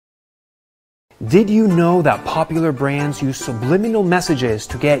Did you know that popular brands use subliminal messages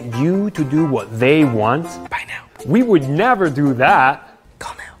to get you to do what they want? Buy now. We would never do that.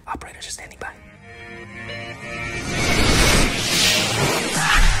 Call now. Operators are standing by.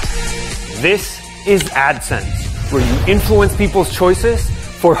 This is AdSense, where you influence people's choices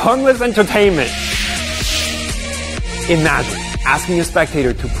for harmless entertainment. Imagine asking a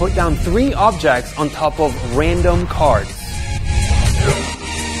spectator to put down 3 objects on top of random cards.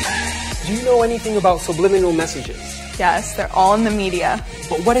 Do you know anything about subliminal messages? Yes, they're all in the media.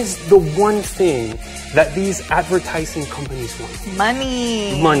 But what is the one thing that these advertising companies want?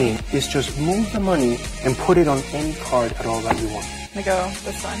 Money. Money. Is just move the money and put it on any card at all that you want. I'm gonna go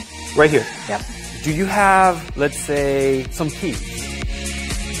this one. Right here. Yep. Do you have, let's say, some keys?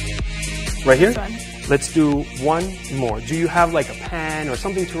 Right here? This one. Let's do one more. Do you have like a pen or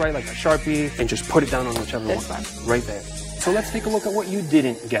something to write, like a Sharpie, and just put it down on whichever This one? one. Right there. So let's take a look at what you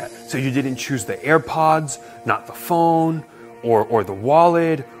didn't get. So you didn't choose the AirPods, not the phone, or the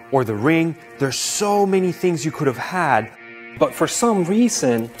wallet, or the ring. There's so many things you could have had, but for some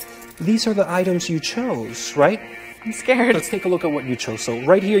reason, these are the items you chose, right? I'm scared. Let's take a look at what you chose. So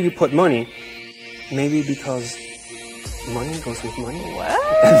right here you put money, maybe because money goes with money. What?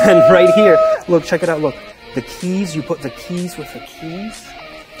 And then right here, look, check it out, look. The keys, you put the keys with the keys.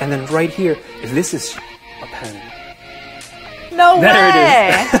 And then right here, if this is a pen. No There way!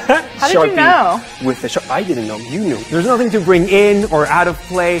 it is. How did you know? With the I didn't know, you knew. There's nothing to bring in or out of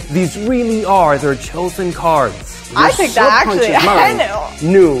play. These really are their chosen cards. Your I picked that actually. subconscious I mind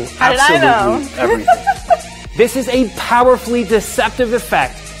knew. Knew How did I know? absolutely everything. This is a powerfully deceptive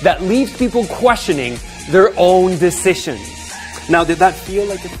effect that leaves people questioning their own decisions. Now, did that feel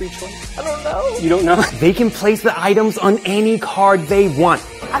like a free choice? I don't know. You don't know? They can place the items on any card they want.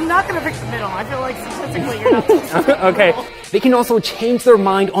 I'm not going to pick the middle. I feel like statistically you're not supposed to. Okay. They can also change their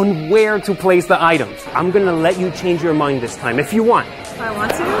mind on where to place the items. I'm gonna let you change your mind this time if you want. If I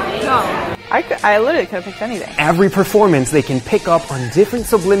want to? No. I literally could have picked anything. Every performance, they can pick up on different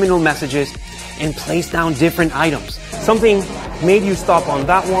subliminal messages and place down different items. Something made you stop on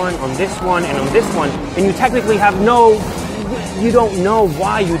that one, on this one, and on this one, and you technically have you don't know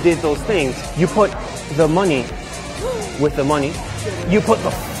why you did those things. You put the money with the money, you put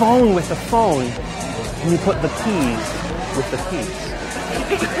the phone with the phone, and you put the keys with the keys.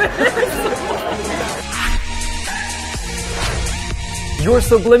 Your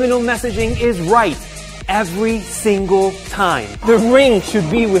subliminal messaging is right every single time. The ring should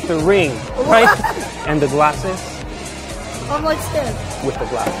be with the ring, right? And the glasses? I'm like scared. With the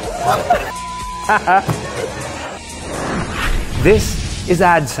glasses. This is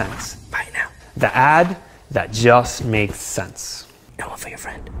AdSense. Buy now. The ad that just makes sense. And one for your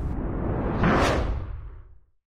friend.